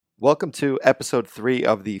Welcome to episode 3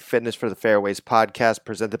 of the Fitness for the Fairways podcast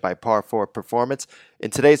presented by Par 4 Performance.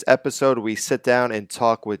 In today's episode, we sit down and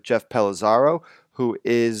talk with Jeff Pellizzaro, who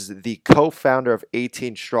is the co-founder of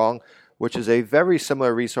 18 Strong, which is a very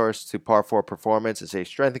similar resource to Par 4 Performance. It's a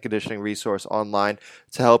strength and conditioning resource online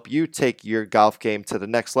to help you take your golf game to the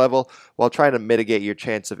next level while trying to mitigate your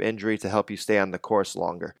chance of injury to help you stay on the course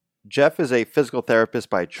longer. Jeff is a physical therapist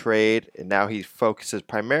by trade, and now he focuses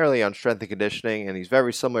primarily on strength and conditioning, and he's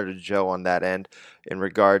very similar to Joe on that end in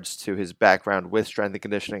regards to his background with strength and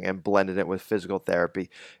conditioning and blending it with physical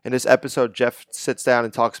therapy. In this episode, Jeff sits down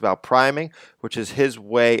and talks about priming, which is his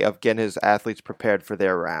way of getting his athletes prepared for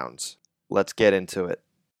their rounds. Let's get into it.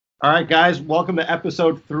 All right, guys, welcome to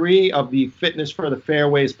episode 3 of the Fitness for the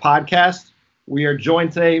Fairways podcast. We are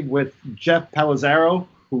joined today with Jeff Pellizzaro,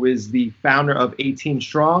 who is the founder of 18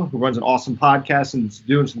 Strong, who runs an awesome podcast and is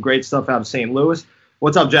doing some great stuff out of St. Louis.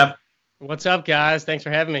 What's up, Jeff? What's up, guys? Thanks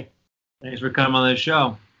for having me. Thanks for coming on the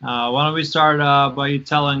show. Why don't we start by you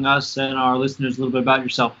telling us and our listeners a little bit about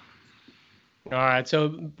yourself? All right, so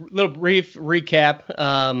a little brief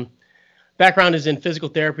recap. Background is in physical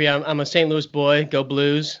therapy. I'm a St. Louis boy. Go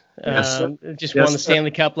Blues. Yes. Just won the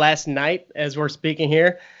Stanley Cup last night as we're speaking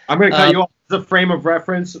here. I'm going to cut you off. As a frame of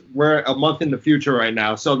reference, we're a month in the future right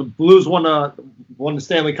now. So the Blues won the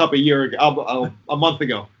Stanley Cup a month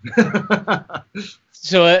ago.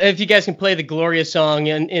 So if you guys can play the Glorious song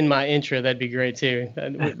in my intro, that'd be great too.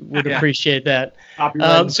 Would appreciate that.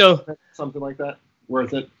 So something like that.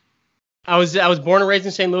 Worth it. I was born and raised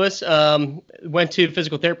in St. Louis. Went to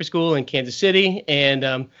physical therapy school in Kansas City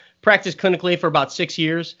and practiced clinically for about 6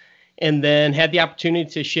 years, and then had the opportunity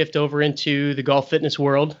to shift over into the golf fitness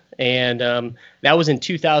world. And that was in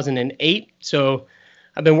 2008. So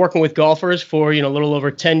I've been working with golfers for a little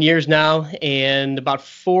over 10 years now, and about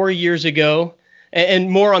 4 years ago,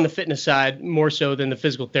 and more on the fitness side, more so than the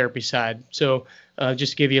physical therapy side. So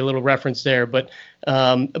just to give you a little reference there. But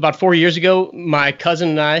about 4 years ago, my cousin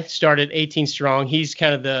and I started 18 Strong. He's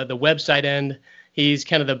kind of the website end. He's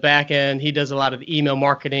kind of the back end. He does a lot of the email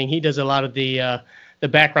marketing. He does a lot of the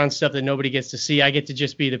background stuff that nobody gets to see. I get to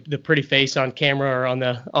just be the pretty face on camera or on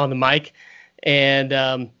the mic.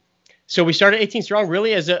 And so we started 18 Strong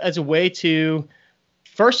really as a way to,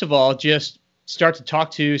 first of all, just start to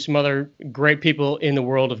talk to some other great people in the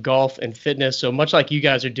world of golf and fitness. So much like you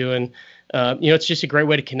guys are doing, it's just a great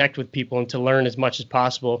way to connect with people and to learn as much as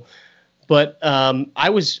possible. But I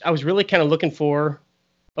was really kind of looking for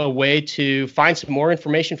a way to find some more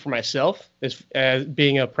information for myself as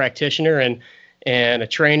being a practitioner and a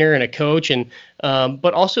trainer and a coach, and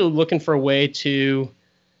but also looking for a way to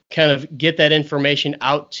kind of get that information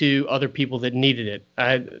out to other people that needed it.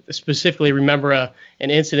 I specifically remember an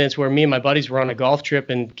incident where me and my buddies were on a golf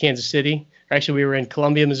trip in Kansas City. Actually, we were in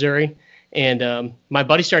Columbia, Missouri, and my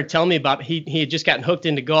buddy started telling me about he had just gotten hooked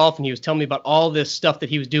into golf, and he was telling me about all this stuff that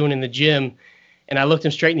he was doing in the gym. And I looked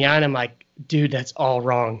him straight in the eye, and I'm like, dude, that's all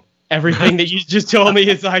wrong. Everything that you just told me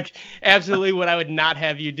is like absolutely what I would not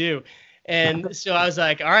have you do. And so I was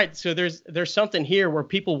like, all right, so there's something here where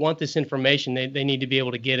people want this information. They need to be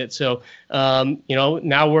able to get it. So,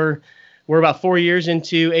 now we're about 4 years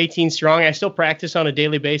into 18 Strong. I still practice on a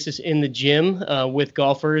daily basis in the gym with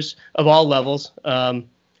golfers of all levels.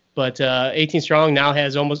 But 18 Strong now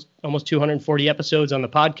has almost 240 episodes on the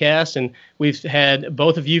podcast. And we've had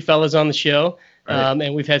both of you fellas on the show. Right.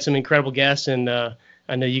 And we've had some incredible guests, and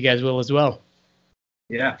I know you guys will as well.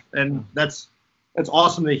 Yeah, and that's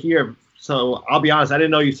awesome to hear. So I'll be honest, I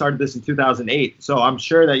didn't know you started this in 2008. So I'm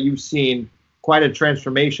sure that you've seen quite a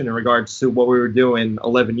transformation in regards to what we were doing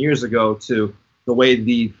 11 years ago to the way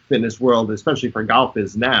the fitness world, especially for golf,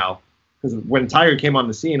 is now. Because when Tiger came on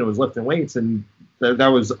the scene, it was lifting weights, and that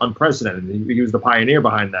was unprecedented. He was the pioneer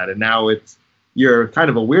behind that. And now you're kind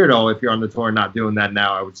of a weirdo if you're on the tour not doing that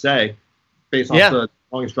now, I would say, based off the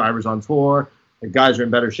longest drivers on tour. The guys are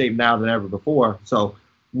in better shape now than ever before. So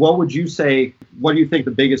what would you say, what do you think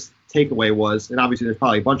the biggest takeaway was? And obviously there's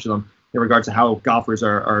probably a bunch of them in regards to how golfers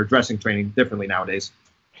are addressing training differently nowadays.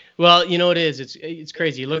 Well, it is. It's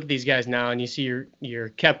crazy. You look at these guys now and you see your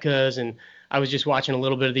Koepkas, and I was just watching a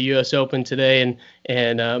little bit of the U.S. Open today,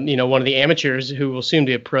 and one of the amateurs who will soon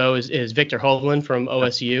be a pro is Victor Hovland from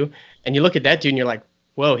OSU. And you look at that dude and you're like,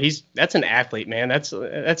 whoa, that's an athlete, man.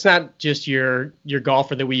 That's not just your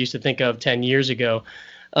golfer that we used to think of 10 years ago.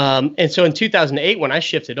 And so in 2008, when I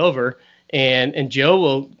shifted over, and Joe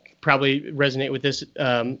will probably resonate with this,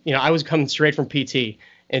 I was coming straight from PT.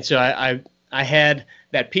 And so I had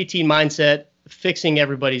that PT mindset, fixing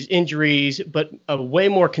everybody's injuries, but a way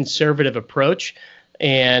more conservative approach.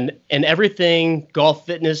 And everything golf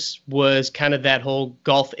fitness was kind of that whole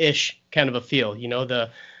golf-ish kind of a feel,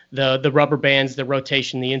 the rubber bands, the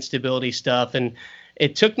rotation, the instability stuff. And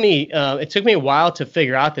it took me a while to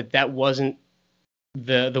figure out that wasn't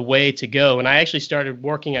the way to go. And I actually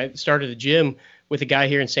I started a gym with a guy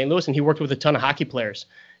here in St. Louis, and he worked with a ton of hockey players.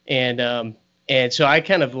 And so I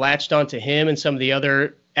kind of latched onto him and some of the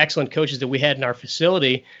other excellent coaches that we had in our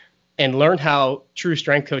facility and learned how true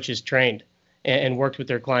strength coaches trained and worked with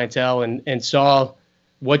their clientele and saw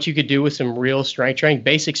what you could do with some real strength training,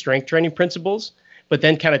 basic strength training principles, but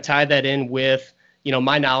then kind of tie that in with,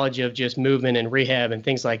 my knowledge of just movement and rehab and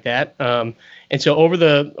things like that. And so over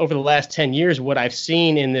the last 10 years, what I've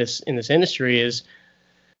seen in this industry is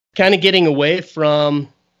kind of getting away from,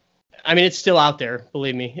 I mean, it's still out there,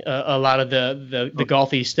 believe me, a lot of the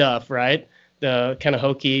golfy stuff, right? The kind of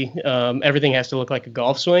hokey, everything has to look like a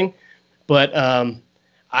golf swing. But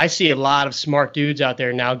I see a lot of smart dudes out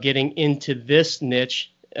there now getting into this niche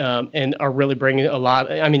and are really bringing a lot.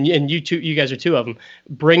 I mean, and you guys are two of them,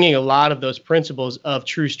 bringing a lot of those principles of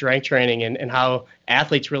true strength training and how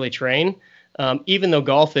athletes really train. Even though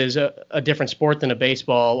golf is a different sport than a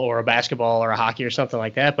baseball or a basketball or a hockey or something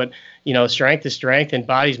like that. But, strength is strength and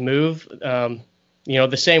bodies move,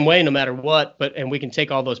 the same way no matter what. And we can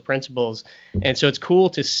take all those principles. And so it's cool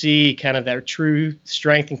to see kind of that true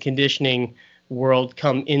strength and conditioning world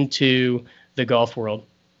come into the golf world.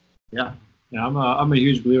 Yeah. Yeah, I'm a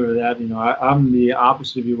huge believer of that. I'm the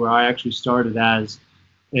opposite of you, where I actually started as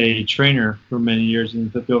a trainer for many years and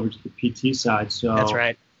then flipped over to the PT side. So that's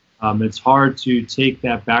right. It's hard to take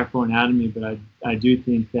that backbone out of me, but I do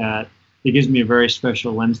think that it gives me a very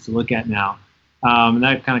special lens to look at now. And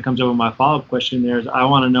that kind of comes over my follow-up question there is I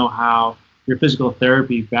want to know how your physical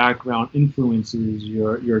therapy background influences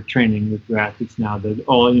your training with your athletes now. That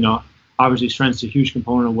obviously strength's a huge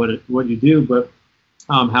component of what you do, but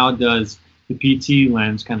how does the PT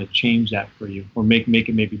lens kind of change that for you or make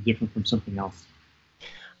it maybe different from something else?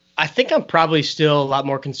 I think I'm probably still a lot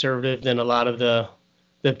more conservative than a lot of the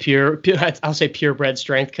pure I'll say purebred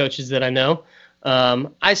strength coaches that I know.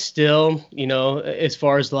 I still, as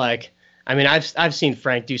far as I've seen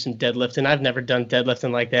Frank do some deadlifting. I've never done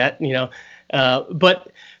deadlifting like that,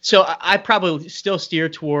 but so I probably still steer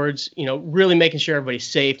towards, really making sure everybody's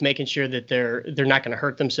safe, making sure that they're not going to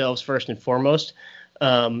hurt themselves first and foremost.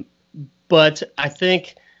 But I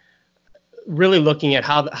think really looking at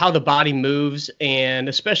how the body moves, and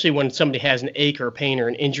especially when somebody has an ache or a pain or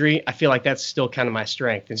an injury, I feel like that's still kind of my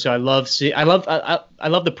strength. And so I love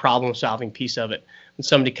the problem solving piece of it. When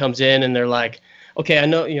somebody comes in and they're like, okay, I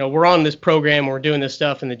know, we're on this program, we're doing this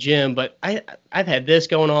stuff in the gym, but I've had this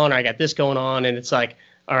going on, or I got this going on, and it's like,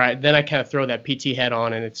 all right, then I kind of throw that PT hat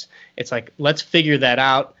on, and it's like, let's figure that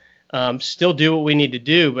out. Still do what we need to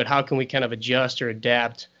do, but how can we kind of adjust or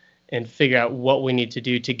adapt and figure out what we need to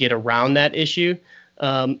do to get around that issue?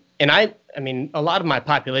 And I mean, a lot of my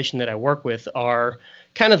population that I work with are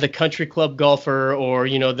kind of the country club golfer, or,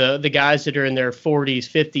 the guys that are in their 40s,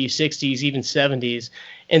 50s, 60s, even 70s.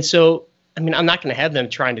 And so, I mean, I'm not going to have them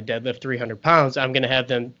trying to deadlift 300 pounds. I'm going to have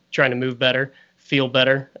them trying to move better, feel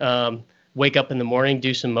better, wake up in the morning,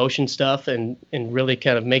 do some motion stuff, and really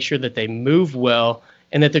kind of make sure that they move well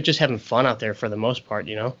and that they're just having fun out there for the most part,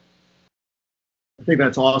 I think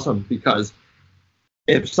that's awesome, because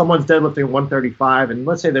if someone's deadlifting 135 and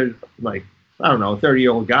let's say they're like, I don't know, a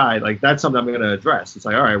 30-year-old guy, that's something I'm going to address. It's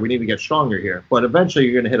like, all right, we need to get stronger here. But eventually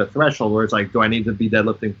you're going to hit a threshold where it's like, do I need to be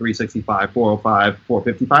deadlifting 365, 405,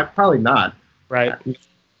 455? Probably not. Right.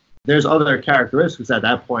 There's other characteristics at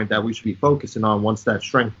that point that we should be focusing on once that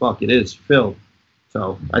strength bucket is filled.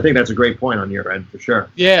 So I think that's a great point on your end for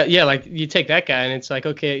sure. Yeah. Like you take that guy and it's like,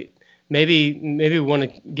 okay, maybe we want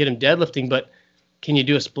to get him deadlifting, but can you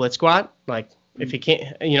do a split squat? Like if he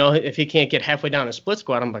can't get halfway down a split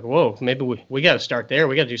squat, I'm like, whoa, maybe we got to start there.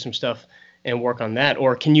 We got to do some stuff and work on that.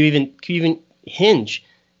 Or can you even hinge,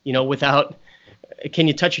 without, can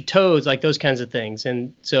you touch your toes? Like those kinds of things.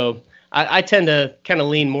 And so I tend to kind of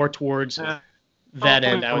lean more towards that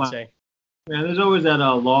end, I would say. Yeah, there's always that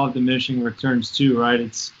law of diminishing returns too, right?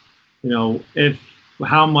 It's,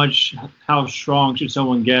 how strong should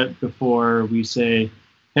someone get before we say,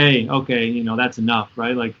 hey, okay, that's enough,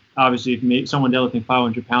 right? Like obviously if someone deadlifting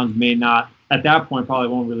 500 pounds may not, at that point, probably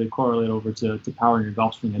won't really correlate over to power in your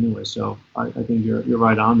golf swing anyway. So I think you're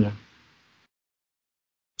right on there.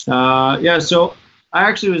 So I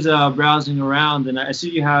actually was browsing around, and I see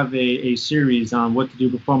you have a series on what to do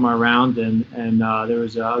before my round, and there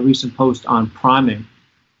was a recent post on priming.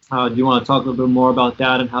 Do you want to talk a little bit more about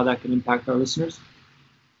that and how that can impact our listeners?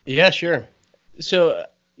 Yeah, sure. So,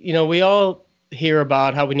 we all hear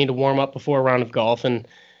about how we need to warm up before a round of golf, and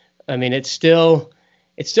I mean, it's still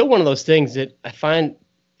one of those things that I find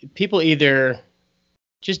people either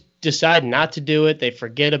just decide not to do it. They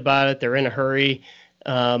forget about it. They're in a hurry.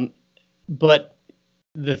 But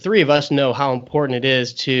the three of us know how important it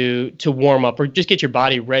is to warm up or just get your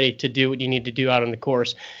body ready to do what you need to do out on the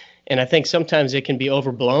course. And I think sometimes it can be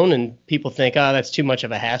overblown and people think, oh, that's too much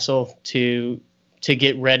of a hassle to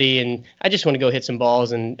get ready. And I just want to go hit some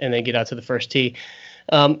balls and then get out to the first tee.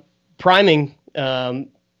 Priming,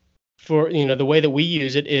 for, the way that we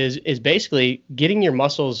use it is basically getting your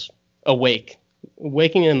muscles awake,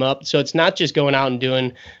 waking them up. So it's not just going out and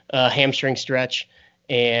doing a hamstring stretch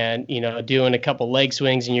and, doing a couple leg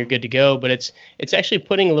swings and you're good to go, but it's actually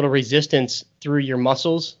putting a little resistance through your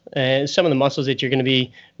muscles and some of the muscles that you're going to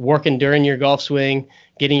be working during your golf swing,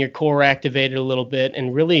 getting your core activated a little bit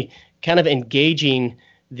and really kind of engaging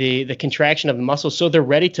the contraction of the muscles so they're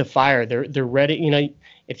ready to fire. They're ready.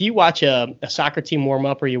 If you watch a soccer team warm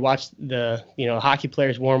up or you watch the hockey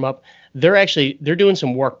players warm up, they're doing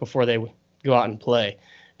some work before they go out and play,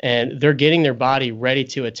 and they're getting their body ready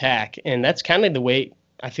to attack. And that's kind of the way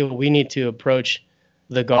I feel we need to approach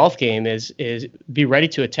the golf game is be ready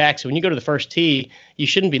to attack. So when you go to the first tee, you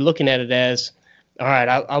shouldn't be looking at it as, all right,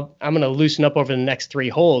 I'm going to loosen up over the next 3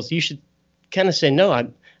 holes. You should kind of say, no,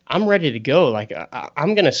 I'm ready to go. Like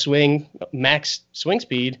I'm going to swing max swing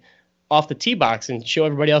speed off the tee box and show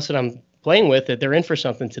everybody else that I'm playing with that they're in for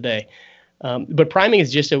something today. But priming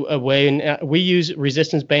is just a way, and we use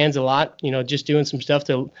resistance bands a lot, just doing some stuff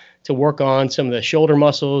to work on some of the shoulder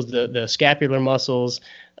muscles, the scapular muscles,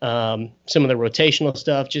 some of the rotational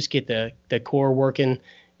stuff, just get the core working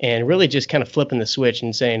and really just kind of flipping the switch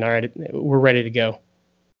and saying, all right, we're ready to go.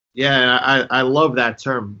 Yeah, I love that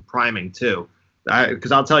term priming too.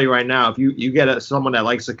 Because I'll tell you right now, if you get someone that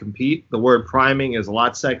likes to compete, the word priming is a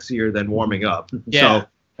lot sexier than warming up. Yeah. So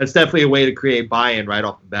that's definitely a way to create buy-in right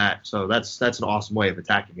off the bat. So that's an awesome way of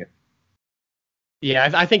attacking it. Yeah,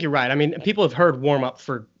 I think you're right. I mean, people have heard warm up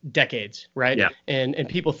for decades, right? Yeah. And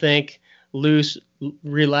people think loose,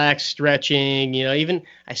 relaxed, stretching. Even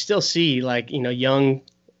I still see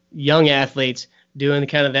young athletes doing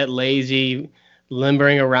kind of that lazy,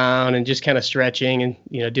 limbering around and just kind of stretching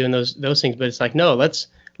and doing those things. But it's like, no, let's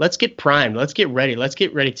get primed. Let's get ready. Let's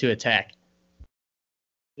get ready to attack.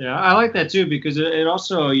 Yeah, I like that too because it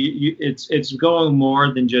also it's going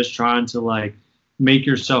more than just trying to make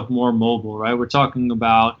yourself more mobile, right? We're talking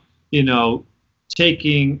about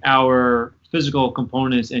taking our physical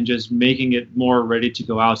components and just making it more ready to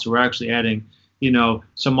go out. So we're actually adding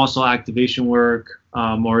some muscle activation work,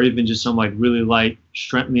 or even just some really light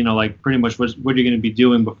strength. Pretty much what you're going to be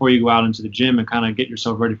doing before you go out into the gym and kind of get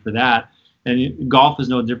yourself ready for that. And golf is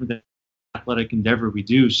no different than athletic endeavor we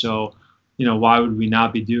do. So why would we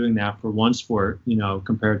not be doing that for one sport,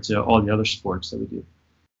 compared to all the other sports that we do?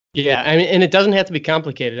 Yeah, I mean, and it doesn't have to be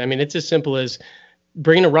complicated. I mean, it's as simple as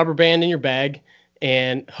bringing a rubber band in your bag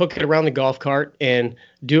and hook it around the golf cart and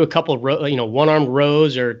do a couple of one-armed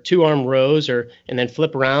rows or two-armed rows, and then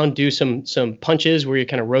flip around, do some punches where you're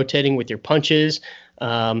kind of rotating with your punches.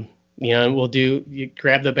 And you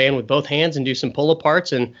grab the band with both hands and do some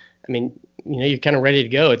pull-aparts, and I mean, you're kind of ready to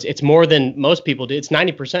go. It's more than most people do. It's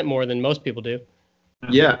 90% more than most people do.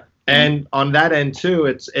 Yeah. And on that end too,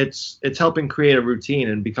 it's helping create a routine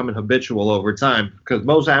and becoming habitual over time. Because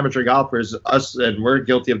most amateur golfers, us, and we're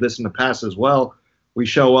guilty of this in the past as well. We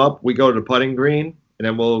show up, we go to the putting green, and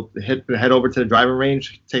then we'll head over to the driving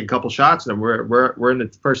range, take a couple shots, and then we're in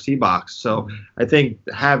the first tee box. So I think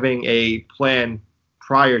having a plan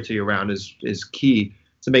prior to your round is key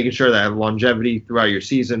to making sure that longevity throughout your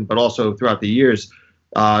season, but also throughout the years,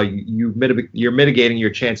 you're mitigating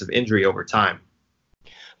your chance of injury over time.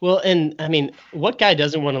 Well, and I mean, what guy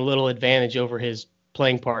doesn't want a little advantage over his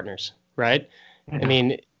playing partners, right? Mm-hmm. I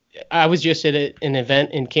mean, I was just at an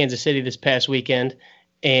event in Kansas City this past weekend,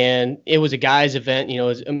 and it was a guys' event. It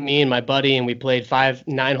was me and my buddy, and we played 5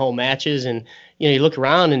 9-hole matches. And you look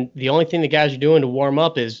around, and the only thing the guys are doing to warm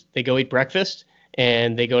up is they go eat breakfast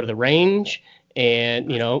and they go to the range. And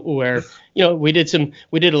we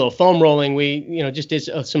did a little foam rolling. We just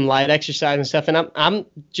did some light exercise and stuff. And I'm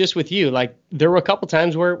just with you. Like, there were a couple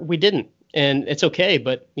times where we didn't, and it's okay.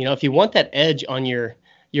 But if you want that edge on your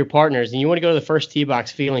partners and you want to go to the first tee box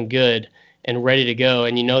feeling good and ready to go,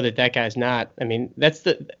 and that guy's not, I mean,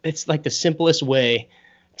 it's like the simplest way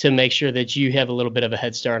to make sure that you have a little bit of a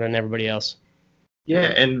head start on everybody else.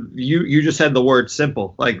 Yeah, and you just said the word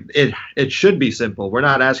simple. Like, it should be simple. We're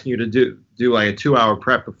not asking you to do like a 2-hour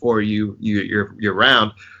prep before your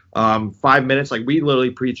round. 5 minutes, like we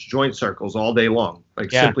literally preach joint circles all day long.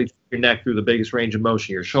 Like, simply your neck through the biggest range of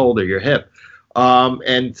motion, your shoulder, your hip.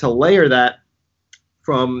 And to layer that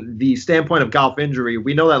from the standpoint of golf injury,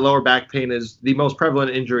 we know that lower back pain is the most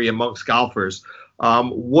prevalent injury amongst golfers.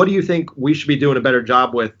 What do you think we should be doing a better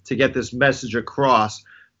job with to get this message across?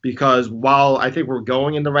 Because while I think we're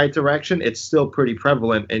going in the right direction, it's still pretty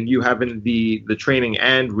prevalent. And you having the training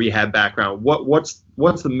and rehab background, what's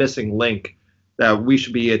the missing link that we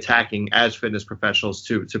should be attacking as fitness professionals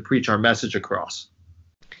to preach our message across?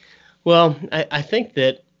 Well, I think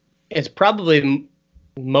that it's probably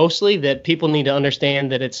mostly that people need to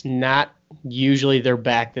understand that it's not usually their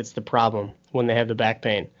back that's the problem when they have the back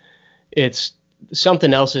pain. It's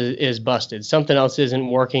something else is busted. Something else isn't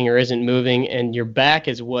working or isn't moving, and your back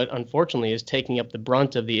is what, unfortunately, is taking up the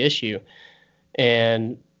brunt of the issue.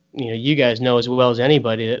 And, you guys know as well as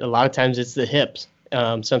anybody that a lot of times it's the hips.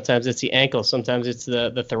 Sometimes it's the ankle. Sometimes it's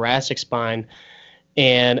the thoracic spine.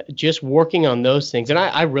 And just working on those things. And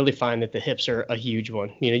I really find that the hips are a huge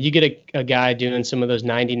one. You get a guy doing some of those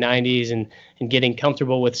 90-90s and getting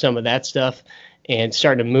comfortable with some of that stuff and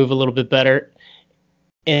starting to move a little bit better.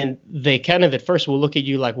 And they kind of at first will look at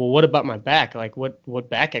you like, well, what about my back? Like, what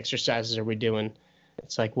back exercises are we doing?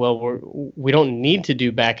 It's like, well, we don't need to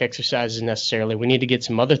do back exercises necessarily. We need to get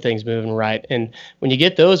some other things moving right. And when you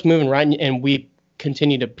get those moving right, and we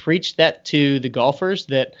continue to preach that to the golfers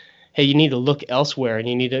that, hey, you need to look elsewhere and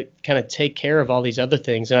you need to kind of take care of all these other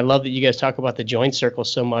things. And I love that you guys talk about the joint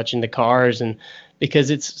circles so much in the cars, and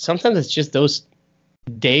because sometimes it's just those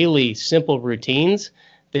daily simple routines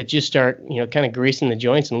that just start, kind of greasing the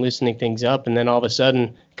joints and loosening things up. And then all of a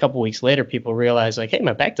sudden, a couple weeks later, people realize like, hey,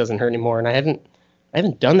 my back doesn't hurt anymore. And I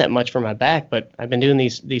haven't done that much for my back, but I've been doing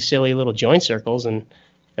these silly little joint circles and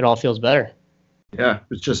it all feels better. Yeah,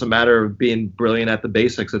 it's just a matter of being brilliant at the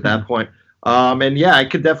basics at that point. And yeah, I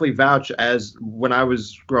could definitely vouch, as when I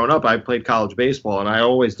was growing up, I played college baseball and I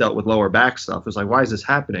always dealt with lower back stuff. It's like, why is this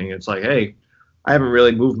happening? It's like, hey, I haven't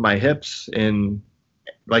really moved my hips in,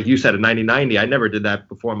 like you said, a 90-90. I never did that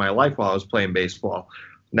before in my life while I was playing baseball.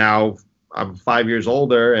 Now I'm 5 years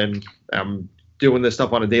older and I'm doing this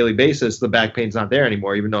stuff on a daily basis. The back pain's not there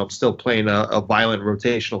anymore, even though I'm still playing a violent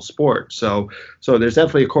rotational sport. So there's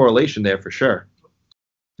definitely a correlation there for sure.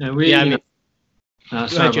 Yeah,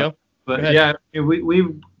 sorry, Joe. But yeah,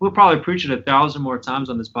 we'll probably preach it 1,000 more times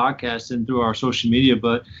on this podcast and through our social media.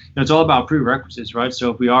 But it's all about prerequisites, right? So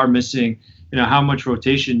if we are missing, how much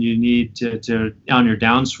rotation you need to on your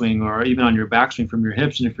downswing or even on your backswing from your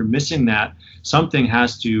hips, and if you're missing that, something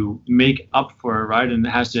has to make up for it, right? And it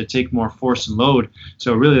has to take more force and load.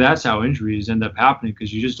 So really, that's how injuries end up happening,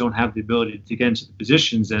 because you just don't have the ability to get into the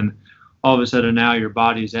positions, and all of a sudden now your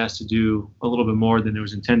body is asked to do a little bit more than it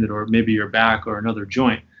was intended, or maybe your back or another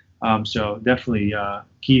joint. So definitely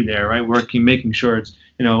key there, right? Making sure it's,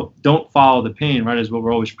 don't follow the pain, right? Is what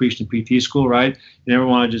we're always preaching in PT school, right? You never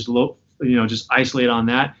want to just isolate on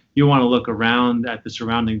that. You want to look around at the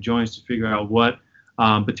surrounding joints to figure out what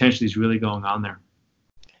potentially is really going on there.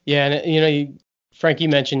 Yeah, and Frank, you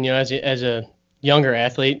mentioned, as a younger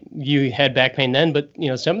athlete, you had back pain then, but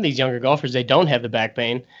some of these younger golfers, they don't have the back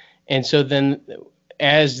pain, and so then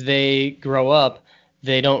as they grow up,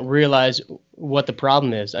 they don't realize what the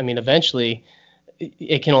problem is. I mean, eventually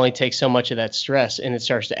it can only take so much of that stress, and it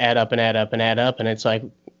starts to add up and add up and add up. And it's like,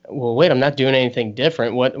 well, wait, I'm not doing anything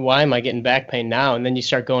different. Why am I getting back pain now? And then you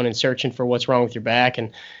start going and searching for what's wrong with your back.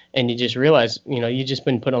 And you just realize, you just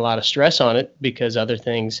been putting a lot of stress on it because other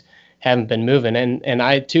things haven't been moving. And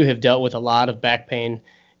I too have dealt with a lot of back pain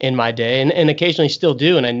in my day, and occasionally still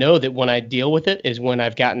do. And I know that when I deal with it is when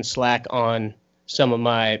I've gotten slack on some of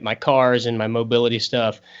my cars and my mobility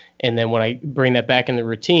stuff. And then when I bring that back in the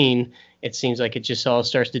routine, it seems like it just all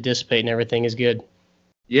starts to dissipate and everything is good.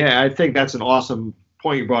 Yeah, I think that's an awesome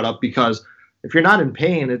point you brought up, because if you're not in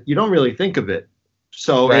pain, you don't really think of it.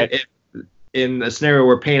 So right. In a scenario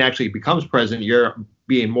where pain actually becomes present, you're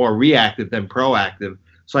being more reactive than proactive.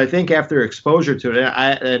 So I think after exposure to it,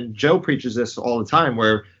 and Joe preaches this all the time,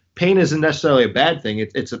 where pain isn't necessarily a bad thing.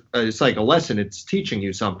 It's like a lesson. It's teaching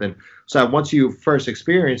you something. So once you first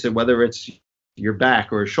experience it, whether it's your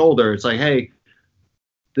back or shoulder, it's like, hey,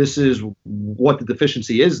 this is what the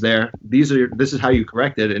deficiency is there. This is how you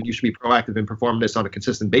correct it, and you should be proactive in performing this on a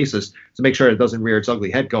consistent basis to make sure it doesn't rear its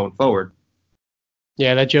ugly head going forward.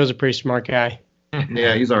 Yeah, that Joe's a pretty smart guy.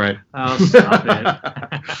 Yeah, he's all right. Oh, stop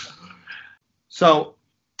it. So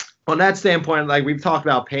on that standpoint, like we've talked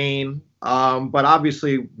about pain, but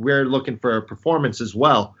obviously we're looking for performance as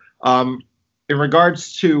well. In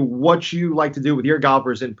regards to what you like to do with your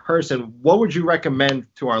golfers in person, what would you recommend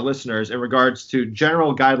to our listeners in regards to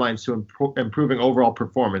general guidelines to improving overall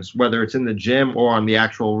performance, whether it's in the gym or on the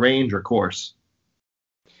actual range or course?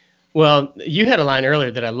 Well, you had a line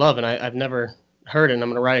earlier that I love, and I've never heard it, and I'm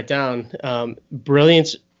going to write it down.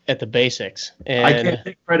 Brilliance at the basics. And I can't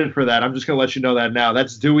take credit for that. I'm just going to let you know that now.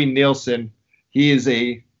 That's Dewey Nielsen. he is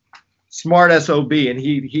a smart SOB, and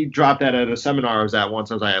he dropped that at a seminar I was at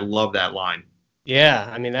once. I was like, I love that line. Yeah,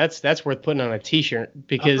 I mean that's worth putting on a T-shirt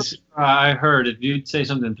because I heard if you say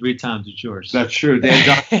something 3 times, it's yours. That's true. Dan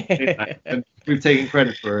Johnson, and we've taken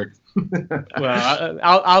credit for it. Well,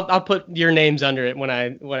 I'll put your names under it when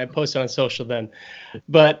I post it on social then.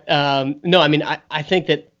 But no, I mean I think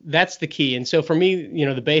that's the key. And so for me,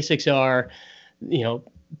 the basics are,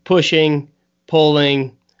 pushing,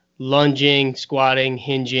 pulling, lunging, squatting,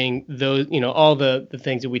 hinging, those, all the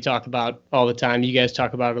things that we talk about all the time. You guys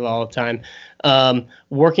talk about it all the time.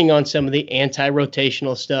 Working on some of the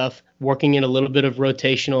anti-rotational stuff, working in a little bit of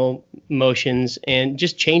rotational motions, and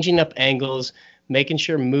just changing up angles, making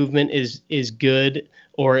sure movement is good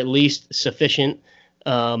or at least sufficient,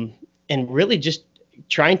 and really just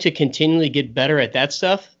trying to continually get better at that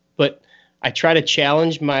stuff. But I try to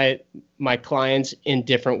challenge my clients in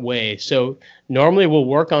different ways. So normally we'll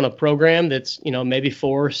work on a program that's, maybe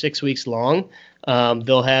 4 or 6 weeks long.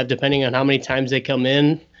 They'll have, depending on how many times they come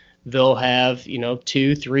in, they'll have,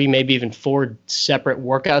 2, 3, maybe even 4 separate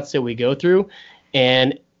workouts that we go through.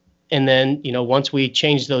 And then, once we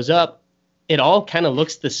change those up, it all kind of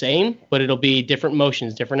looks the same, but it'll be different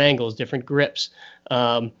motions, different angles, different grips.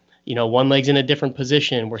 One leg's in a different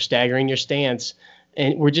position. We're staggering your stance.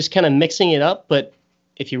 And we're just kind of mixing it up. But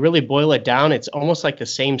if you really boil it down, it's almost like the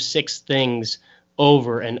same 6 things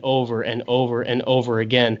over and over and over and over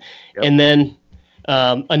again. Yep. And then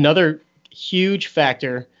another huge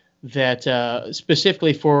factor that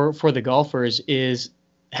specifically for the golfers is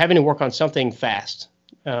having to work on something fast.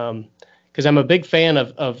 Because I'm a big fan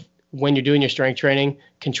of when you're doing your strength training,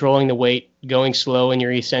 controlling the weight, going slow in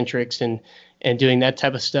your eccentrics and doing that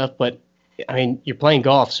type of stuff. But, I mean, you're playing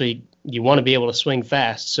golf, so you want to be able to swing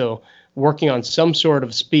fast. So working on some sort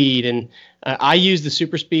of speed. And I use the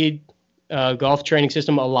Super Speed golf training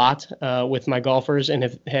system a lot with my golfers and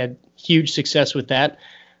have had huge success with that.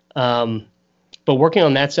 But working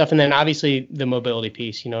on that stuff, and then obviously the mobility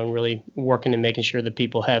piece, and really working and making sure that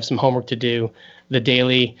people have some homework to do. The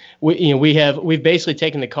daily, we've basically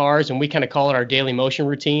taken the cars and we kind of call it our daily motion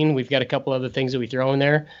routine. We've got a couple other things that we throw in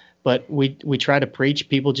there, but we try to preach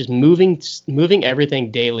people just moving everything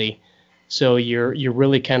daily. So you're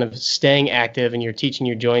really kind of staying active and you're teaching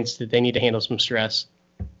your joints that they need to handle some stress.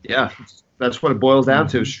 Yeah, that's what it boils down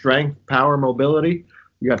to: strength, power, mobility.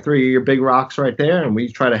 You got 3 of your big rocks right there, and we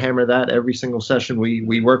try to hammer that every single session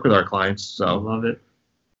we work with our clients. So I love it.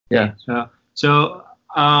 Yeah.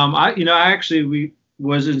 We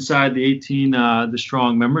was inside the 18 the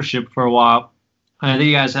Strong membership for a while. I think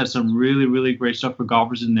you guys have some really, really great stuff for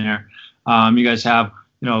golfers in there. You guys have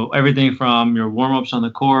everything from your warm-ups on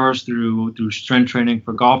the course through strength training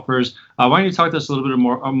for golfers. Why don't you talk to us a little bit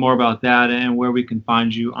more about that and where we can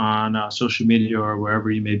find you on social media or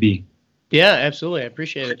wherever you may be? Yeah, absolutely. I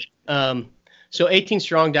appreciate it. So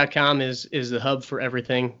 18strong.com is the hub for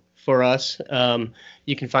everything for us.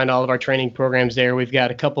 You can find all of our training programs there. We've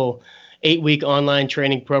got a couple 8-week online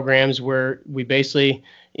training programs where we basically,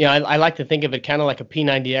 I like to think of it kind of like a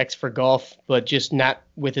P90X for golf, but just not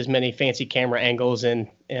with as many fancy camera angles and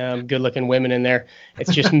good-looking women in there.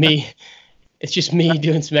 It's just me. It's just me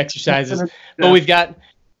doing some exercises. But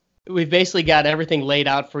we've basically got everything laid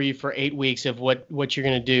out for you for 8 weeks of what you're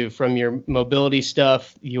going to do, from your mobility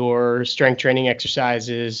stuff, your strength training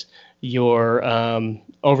exercises, your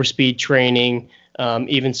overspeed training,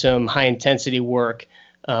 even some high-intensity work.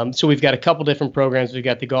 So we've got a couple different programs. We've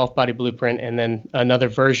got the Golf Body Blueprint and then another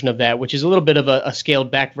version of that, which is a little bit of a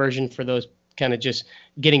scaled back version for those kind of just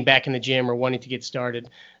getting back in the gym or wanting to get started.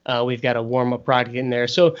 We've got a warm-up product in there.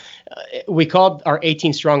 So we called our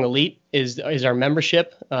 18 Strong Elite is our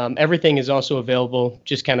membership. Everything is also available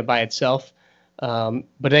just kind of by itself.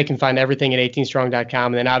 But they can find everything at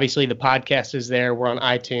 18strong.com. And then obviously the podcast is there. We're on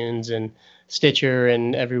iTunes and Stitcher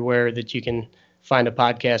and everywhere that you can find a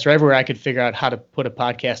podcast, or everywhere I could figure out how to put a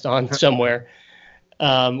podcast on somewhere,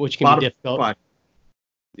 which can be difficult.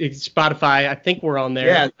 Spotify, I think we're on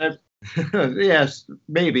there. Yeah. Yes,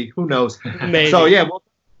 maybe. Who knows? Maybe. So yeah,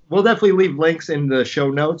 we'll definitely leave links in the show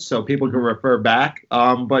notes so people can refer back.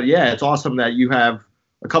 But yeah, it's awesome that you have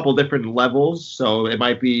a couple different levels. So it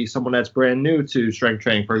might be someone that's brand new to strength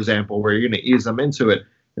training, for example, where you're going to ease them into it,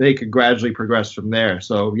 and they could gradually progress from there.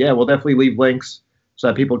 So yeah, we'll definitely leave links so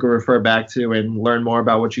that people can refer back to and learn more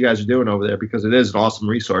about what you guys are doing over there, because it is an awesome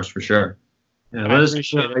resource for sure. Yeah, let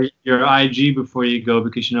us know your IG before you go,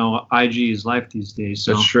 because IG is life these days.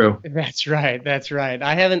 So. That's true. That's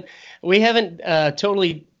right. We haven't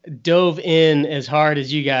totally dove in as hard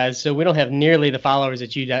as you guys, so we don't have nearly the followers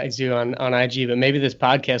that you guys do on IG. But maybe this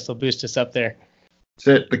podcast will boost us up there.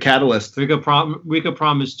 That's it. The catalyst. We could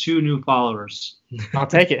promise 2 new followers. I'll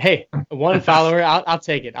take it. Hey, 1 follower, I'll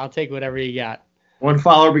take it. I'll take whatever you got. 1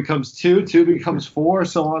 follower becomes 2, 2 becomes 4,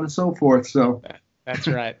 so on and so forth. So that's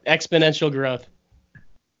right. Exponential growth.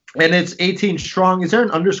 And it's 18 strong. Is there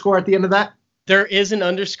an underscore at the end of that? There is an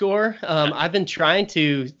underscore. I've been trying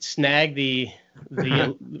to snag the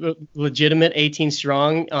legitimate 18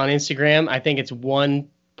 strong on Instagram. I think it's one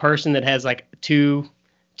person that has like two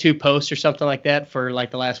posts or something like that for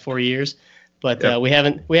like the last 4 years. But we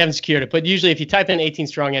haven't secured it. But usually if you type in 18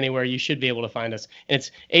 strong anywhere, you should be able to find us. And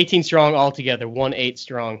it's 18 strong altogether, 18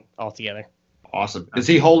 strong altogether. Awesome. Is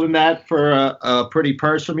he holding that for a pretty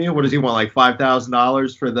purse from you? What does he want, like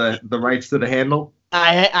 $5,000 for the rights to the handle?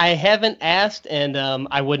 I haven't asked, and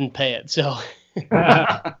I wouldn't pay it. So.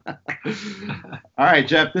 All right,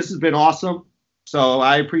 Jeff, this has been awesome. So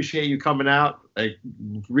I appreciate you coming out. Like,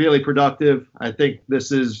 really productive. I think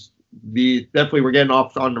this is definitely we're getting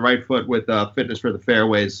off on the right foot with Fitness for the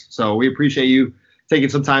Fairways. So we appreciate you taking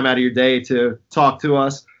some time out of your day to talk to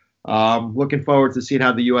us. Looking forward to seeing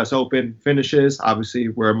how the U.S. Open finishes. Obviously,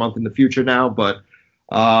 we're a month in the future now, but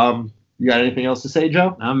you got anything else to say,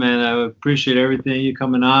 Joe? No, man, I appreciate everything you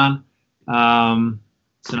coming on.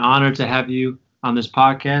 It's an honor to have you on this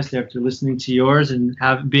podcast after listening to yours and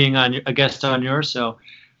being a guest on yours. So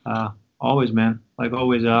always, man, like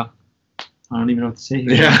always, I don't even know what to say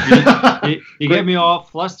here. Yeah. you get me all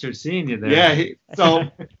flustered seeing you there. Yeah. So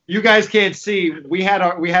you guys can't see. We had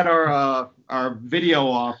our video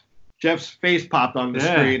off. Jeff's face popped on the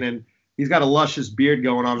screen, and he's got a luscious beard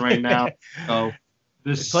going on right now. So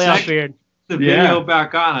the playoff beard. The video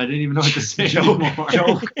back on. I didn't even know what to say anymore.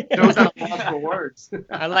 Joe's at a loss for words.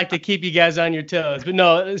 I like to keep you guys on your toes. But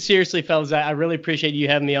no, seriously, fellas, I really appreciate you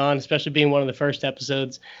having me on, especially being one of the first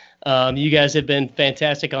episodes. You guys have been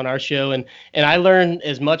fantastic on our show, and I learned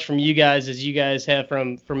as much from you guys as you guys have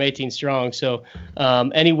from 18 Strong. So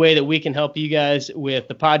any way that we can help you guys with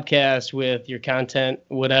the podcast, with your content,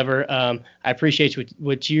 whatever, I appreciate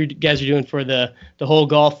what you guys are doing for the whole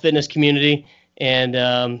golf fitness community. And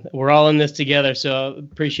we're all in this together, so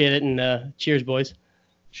appreciate it. And cheers, boys.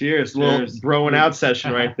 Cheers. Little throwing out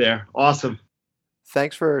session right there. Awesome.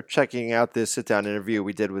 Thanks for checking out this sit-down interview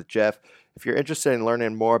we did with Jeff. If you're interested in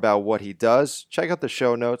learning more about what he does, check out the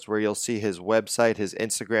show notes where you'll see his website, his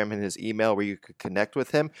Instagram, and his email where you could connect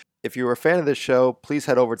with him. If you were a fan of the show, please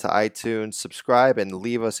head over to iTunes, subscribe, and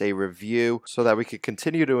leave us a review so that we could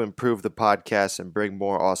continue to improve the podcast and bring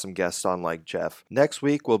more awesome guests on like Jeff. Next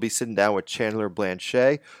week, we'll be sitting down with Chandler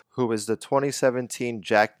Blanchet, who is the 2017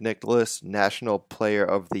 Jack Nicklaus National Player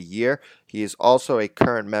of the Year. He is also a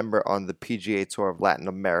current member on the PGA Tour of Latin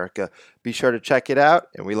America. Be sure to check it out,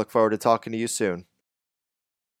 and we look forward to talking to you soon.